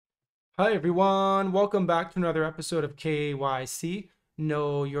Hi everyone, welcome back to another episode of KYC,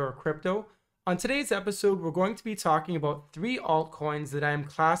 Know Your Crypto. On today's episode, we're going to be talking about three altcoins that I am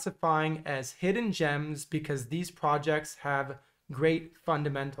classifying as hidden gems because these projects have great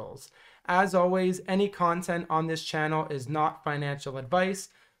fundamentals. As always, any content on this channel is not financial advice.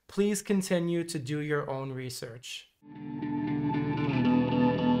 Please continue to do your own research.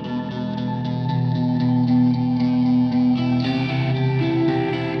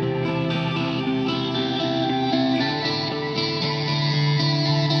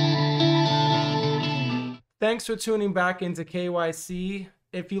 Thanks for tuning back into KYC.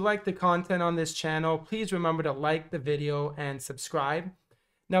 If you like the content on this channel, please remember to like the video and subscribe.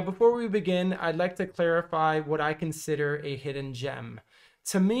 Now, before we begin, I'd like to clarify what I consider a hidden gem.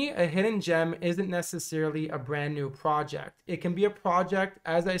 To me, a hidden gem isn't necessarily a brand new project. It can be a project,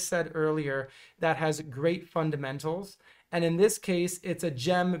 as I said earlier, that has great fundamentals. And in this case, it's a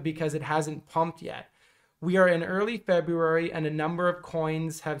gem because it hasn't pumped yet. We are in early February and a number of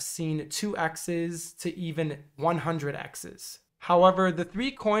coins have seen 2x's to even 100x's. However, the three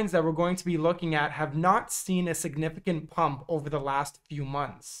coins that we're going to be looking at have not seen a significant pump over the last few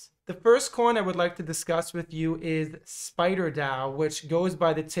months. The first coin I would like to discuss with you is SpiderDAO, which goes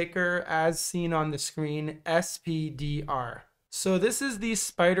by the ticker as seen on the screen, SPDR. So this is the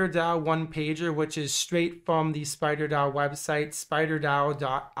SpiderDAO one-pager, which is straight from the SpiderDAO website,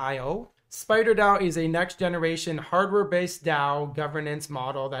 spiderdao.io. SpiderDAO is a next-generation hardware-based DAO governance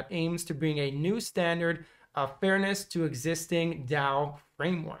model that aims to bring a new standard of fairness to existing DAO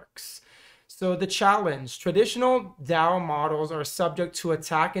frameworks. So the challenge: traditional DAO models are subject to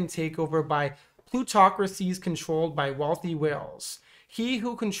attack and takeover by plutocracies controlled by wealthy whales. He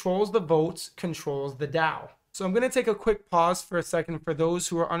who controls the votes controls the DAO. So I'm going to take a quick pause for a second for those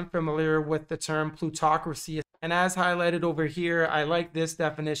who are unfamiliar with the term plutocracy. And as highlighted over here, I like this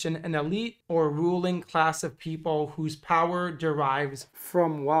definition: an elite or ruling class of people whose power derives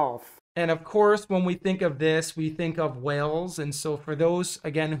from wealth. And of course, when we think of this, we think of whales. And so for those,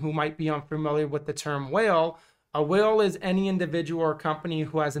 again, who might be unfamiliar with the term whale, a whale is any individual or company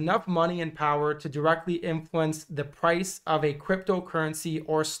who has enough money and power to directly influence the price of a cryptocurrency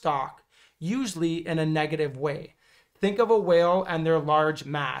or stock, usually in a negative way. Think of a whale and their large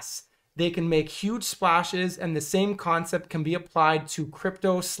mass. They can make huge splashes, and the same concept can be applied to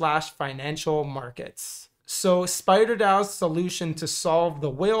crypto/financial markets. So SpiderDAO's solution to solve the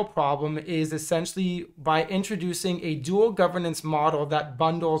whale problem is essentially by introducing a dual governance model that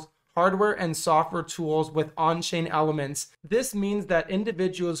bundles hardware and software tools with on-chain elements. This means that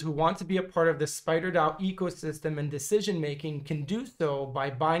individuals who want to be a part of the SpiderDAO ecosystem and decision-making can do so by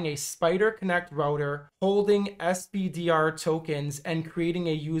buying a Spider Connect router, holding SPDR tokens, and creating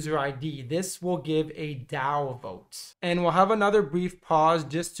a user ID. This will give a DAO vote. And we'll have another brief pause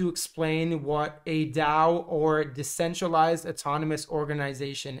just to explain what a DAO, or decentralized autonomous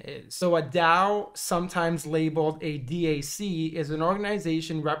organization, is. So a DAO, sometimes labeled a DAC, is an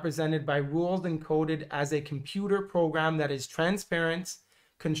organization represented by rules encoded as a computer program that is transparent,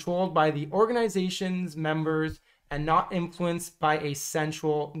 controlled by the organization's members, and not influenced by a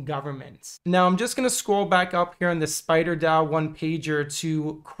central government. Now, I'm just going to scroll back up here on the SpiderDAO one-pager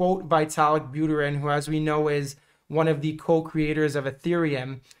to quote Vitalik Buterin, who, as we know, is one of the co-creators of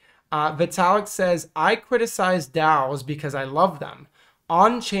Ethereum. Vitalik says, "I criticize DAOs because I love them.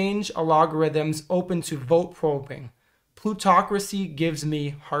 On-chain algorithms open to vote probing. Plutocracy gives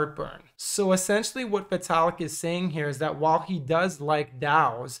me heartburn." So essentially what Vitalik is saying here is that while he does like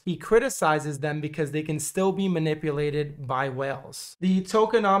DAOs, he criticizes them because they can still be manipulated by whales. The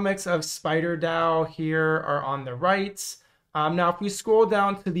tokenomics of SpiderDAO here are on the right. Now, if we scroll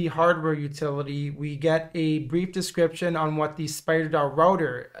down to the hardware utility, we get a brief description on what the SpiderDAO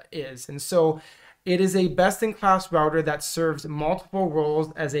router is. And so it is a best-in-class router that serves multiple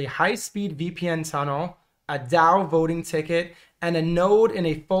roles as a high-speed VPN tunnel, a DAO voting ticket, and a node in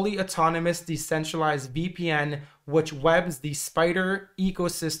a fully autonomous decentralized VPN, which webs the Spider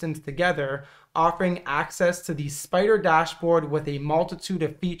ecosystems together, offering access to the Spider dashboard with a multitude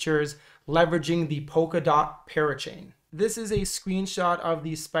of features leveraging the Polkadot parachain. This is a screenshot of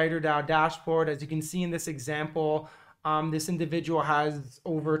the SpiderDAO dashboard. As you can see in this example, this individual has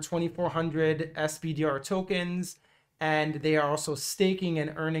over 2,400 SPDR tokens, and they are also staking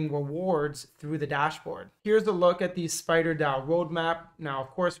and earning rewards through the dashboard. Here's a look at the SpiderDAO roadmap. Now,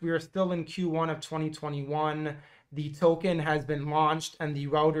 of course, we are still in Q1 of 2021. The token has been launched and the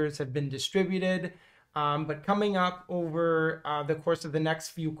routers have been distributed. But coming up over the course of the next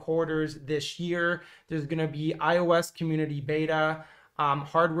few quarters this year, there's going to be iOS community beta,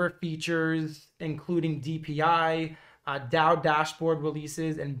 hardware features, including DPI, DAO dashboard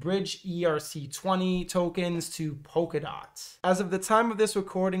releases, and bridge ERC20 tokens to Polkadot. As of the time of this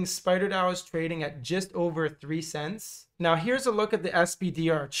recording, SpiderDAO is trading at just over 3 cents. Now here's a look at the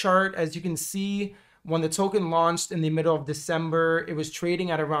SPDR chart. As you can see, when the token launched in the middle of December, it was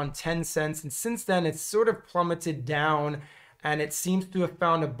trading at around 10 cents. And since then, it's sort of plummeted down, and it seems to have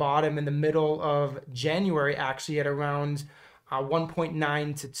found a bottom in the middle of January, actually at around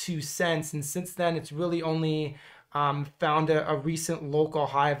 1.9 to 2 cents. And since then, it's really only found a recent local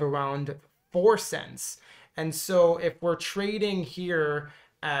high of around 4 cents. And so if we're trading here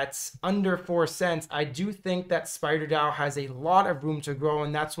at under 4 cents, I do think that SpiderDAO has a lot of room to grow,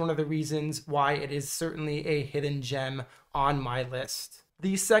 and that's one of the reasons why it is certainly a hidden gem on my list.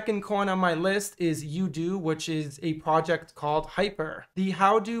 The second coin on my list is UDO, which is a project called Hyper. The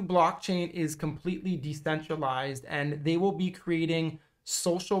HowDo blockchain is completely decentralized, and they will be creating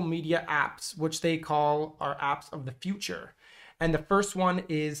social media apps, which they call our apps of the future. And the first one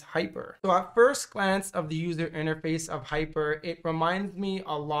is Hyper. So at first glance of the user interface of Hyper, it reminds me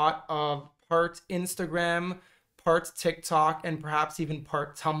a lot of part Instagram, part TikTok, and perhaps even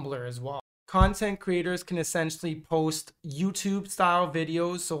part Tumblr as well. Content creators can essentially post YouTube style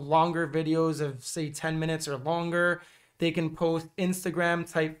videos, so longer videos of say 10 minutes or longer. They can post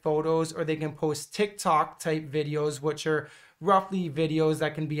Instagram type photos, or they can post TikTok type videos, which are roughly videos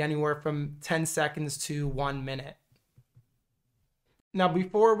that can be anywhere from 10 seconds to 1 minute. Now,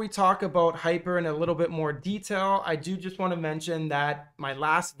 before we talk about Hyper in a little bit more detail, I do just want to mention that my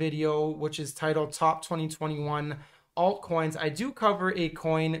last video, which is titled Top 2021 Altcoins, I do cover a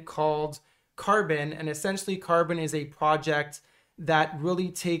coin called Carbon, and essentially Carbon is a project that really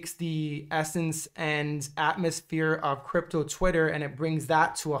takes the essence and atmosphere of crypto Twitter and it brings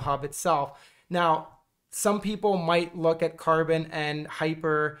that to a hub itself. Now, some people might look at Carbon and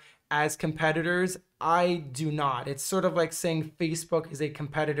Hyper as competitors. I do not. It's sort of like saying Facebook is a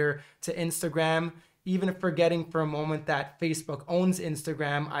competitor to Instagram. Even forgetting for a moment that Facebook owns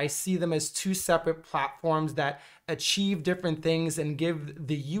Instagram, I see them as two separate platforms that achieve different things and give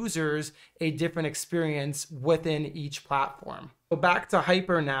the users a different experience within each platform. So back to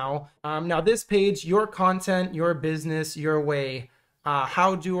Hyper now. Now this page, your content, your business, your way.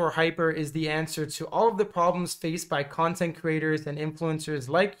 HowDo or Hyper is the answer to all of the problems faced by content creators and influencers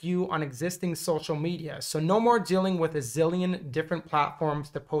like you on existing social media. So no more dealing with a zillion different platforms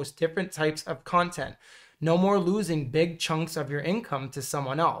to post different types of content. No more losing big chunks of your income to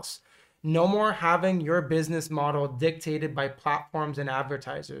someone else. No more having your business model dictated by platforms and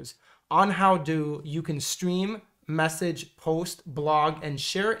advertisers. On HowDo, you can stream, message, post, blog, and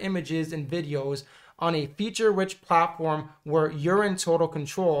share images and videos on a feature-rich platform where you're in total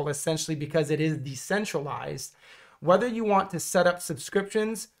control, essentially because it is decentralized. Whether you want to set up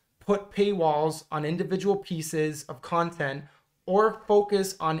subscriptions, put paywalls on individual pieces of content, or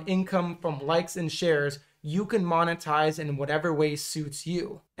focus on income from likes and shares, you can monetize in whatever way suits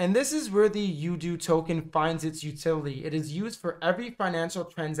you. And this is where the UDO token finds its utility. It is used for every financial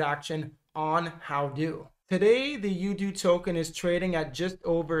transaction on HowDo. Today, the UDO token is trading at just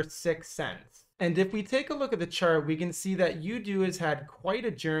over 6 cents. And if we take a look at the chart, we can see that UDO has had quite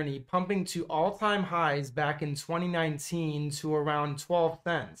a journey, pumping to all-time highs back in 2019 to around 12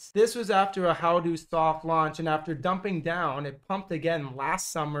 cents. This was after a HowDo soft launch, and after dumping down, it pumped again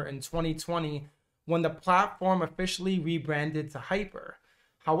last summer in 2020 when the platform officially rebranded to Hyper.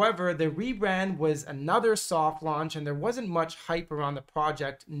 However, the rebrand was another soft launch and there wasn't much hype around the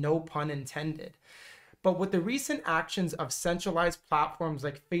project, no pun intended. But with the recent actions of centralized platforms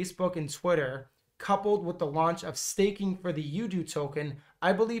like Facebook and Twitter, coupled with the launch of staking for the UDO token,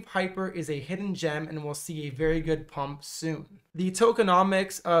 I believe Hyper is a hidden gem and will see a very good pump soon. The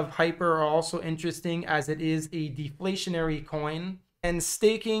tokenomics of Hyper are also interesting as it is a deflationary coin. And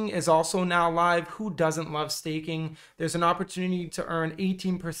staking is also now live. Who doesn't love staking? There's an opportunity to earn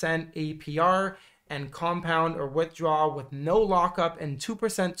 18% APR and compound or withdraw with no lockup, and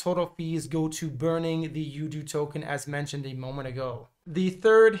 2% total fees go to burning the UDO token as mentioned a moment ago. The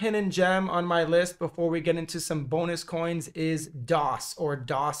third hidden gem on my list before we get into some bonus coins is DOS or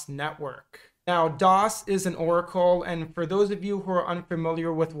DOS Network. Now DOS is an oracle, and for those of you who are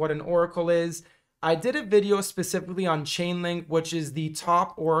unfamiliar with what an oracle is, I did a video specifically on Chainlink, which is the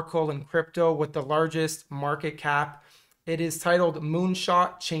top oracle in crypto with the largest market cap. It is titled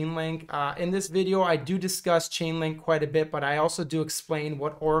Moonshot Chainlink. In this video, I do discuss Chainlink quite a bit, but I also do explain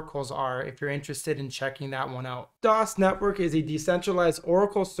what oracles are if you're interested in checking that one out. DOS Network is a decentralized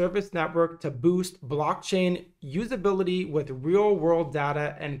oracle service network to boost blockchain usability with real-world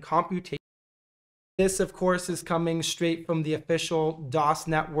data and computation. This, of course, is coming straight from the official DOS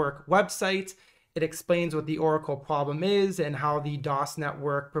Network website. It explains what the Oracle problem is and how the DOS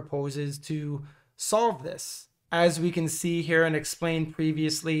network proposes to solve this. As we can see here and explained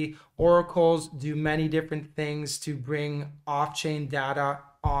previously, oracles do many different things to bring off-chain data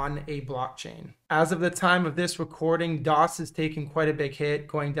on a blockchain. As of the time of this recording, DOS is taking quite a big hit,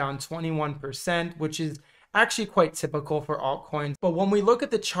 going down 21%, which is actually quite typical for altcoins. But when we look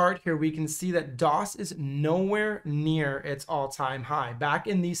at the chart here, we can see that DOS is nowhere near its all-time high. Back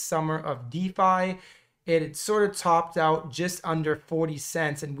in the summer of DeFi, it sort of topped out just under 40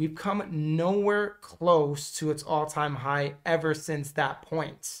 cents, and we've come nowhere close to its all-time high ever since that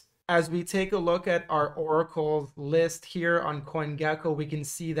point. As we take a look at our Oracle list here on CoinGecko, we can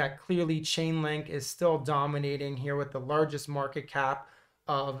see that clearly Chainlink is still dominating here with the largest market cap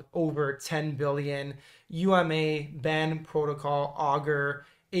of over 10 billion. UMA, BAN Protocol, Augur,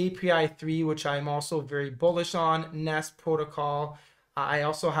 API3, which I'm also very bullish on, Nest Protocol. I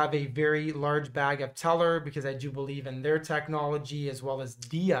also have a very large bag of Teller because I do believe in their technology, as well as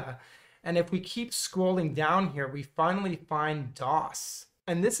Dia. And if we keep scrolling down here, we finally find DOS.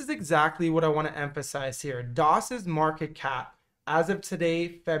 And this is exactly what I want to emphasize here. DOS's market cap as of today,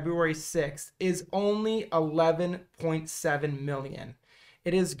 February 6th, is only 11.7 million.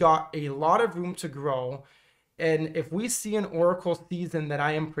 It has got a lot of room to grow. And if we see an Oracle season that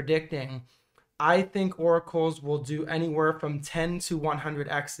I am predicting, I think oracles will do anywhere from 10 to 100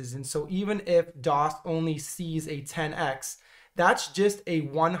 X's. And so even if DOS only sees a 10X, that's just a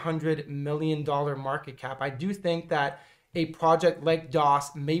 $100 million market cap. I do think that a project like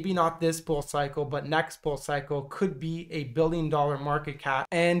DOS, maybe not this bull cycle, but next bull cycle, could be a $1 billion market cap.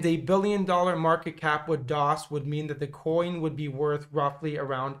 And a $1 billion market cap with DOS would mean that the coin would be worth roughly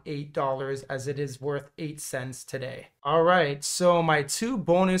around $8, as it is worth 8 cents today. All right, so my two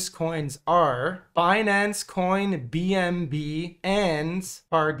bonus coins are Binance Coin BNB and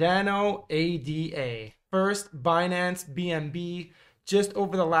Cardano ADA. First, Binance BNB, just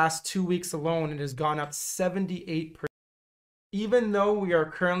over the last 2 weeks alone, it has gone up 78%. Even though we are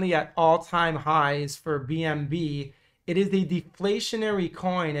currently at all-time highs for BNB, it is a deflationary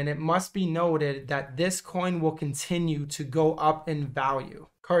coin, and it must be noted that this coin will continue to go up in value.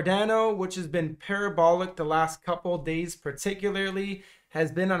 Cardano, which has been parabolic the last couple of days particularly,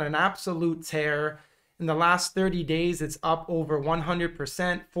 has been on an absolute tear. In the last 30 days, it's up over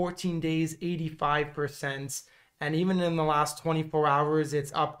 100%, 14 days, 85%, and even in the last 24 hours,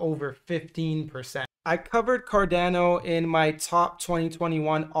 it's up over 15%. I covered Cardano in my top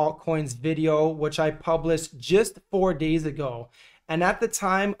 2021 altcoins video, which I published just 4 days ago. And at the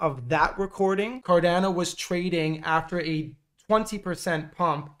time of that recording, Cardano was trading after a 20%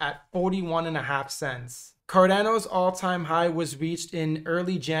 pump at 41.5 cents. Cardano's all-time high was reached in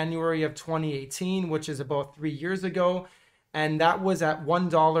early January of 2018, which is about 3 years ago, and that was at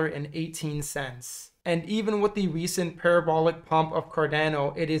 $1.18. And even with the recent parabolic pump of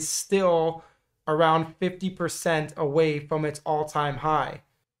Cardano, it is still around 50% away from its all-time high.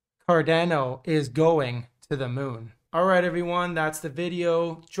 Cardano is going to the moon. All right, everyone, that's the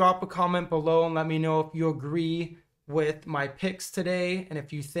video. Drop a comment below and let me know if you agree with my picks today and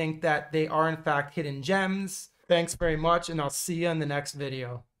if you think that they are in fact hidden gems. Thanks very much, and I'll see you in the next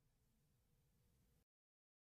video.